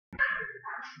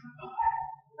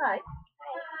Hi,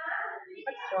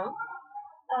 what's wrong?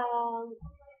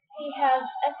 He has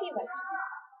a fever.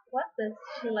 What does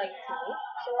she like to do?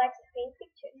 She likes to paint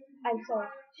pictures. I'm sorry.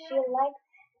 She likes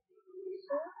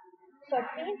to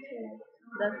paint tonight.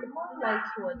 Does the boy like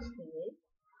to watch TV?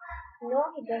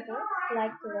 No, he doesn't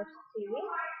like to watch TV.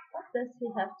 What does he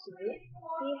have to do?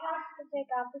 He has to take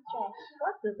out the trash.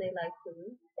 What do they like to do?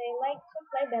 They like to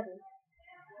play badminton.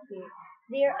 He,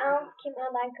 Dear Aunt Kim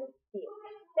and Uncle Steve,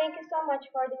 thank you so much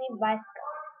for the new bicycle.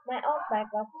 My old bike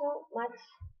was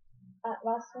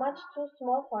much too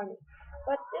small for me,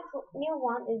 but this new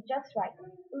one is just right.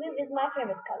 Blue is my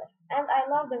favorite color, and I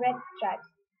love the red stripes.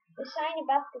 The shiny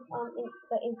basket on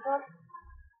in front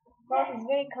is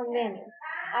very convenient.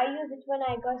 I use it when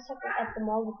I go shopping at the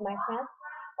mall with my friends,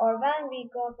 or when we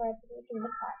go for a picnic in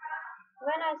the park.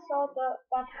 When I saw the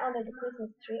box under the Christmas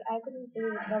tree, I couldn't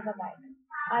believe it was a bike.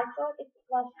 I thought it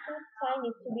was too tiny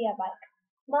to be a bike.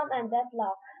 Mom and Dad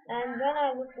laughed, and when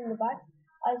I looked in the box,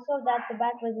 I saw that the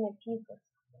bike was in pieces.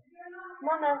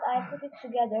 Mom and I put it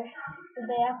together the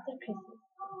day after Christmas.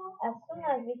 As soon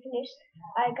as we finished,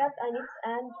 I got on it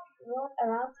and rode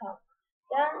around town.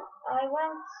 Then I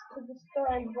went to the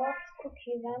store and bought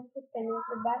cookies and put them in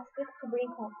the basket to bring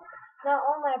home. Now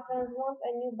all my friends want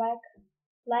a new bike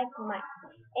like mine.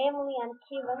 Emily and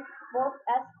Kevin both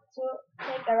asked to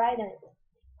take a ride on it.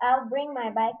 I'll bring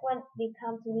my bike when we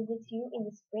come to visit you in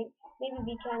the spring. Maybe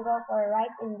we can go for a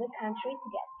ride in the country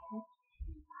together.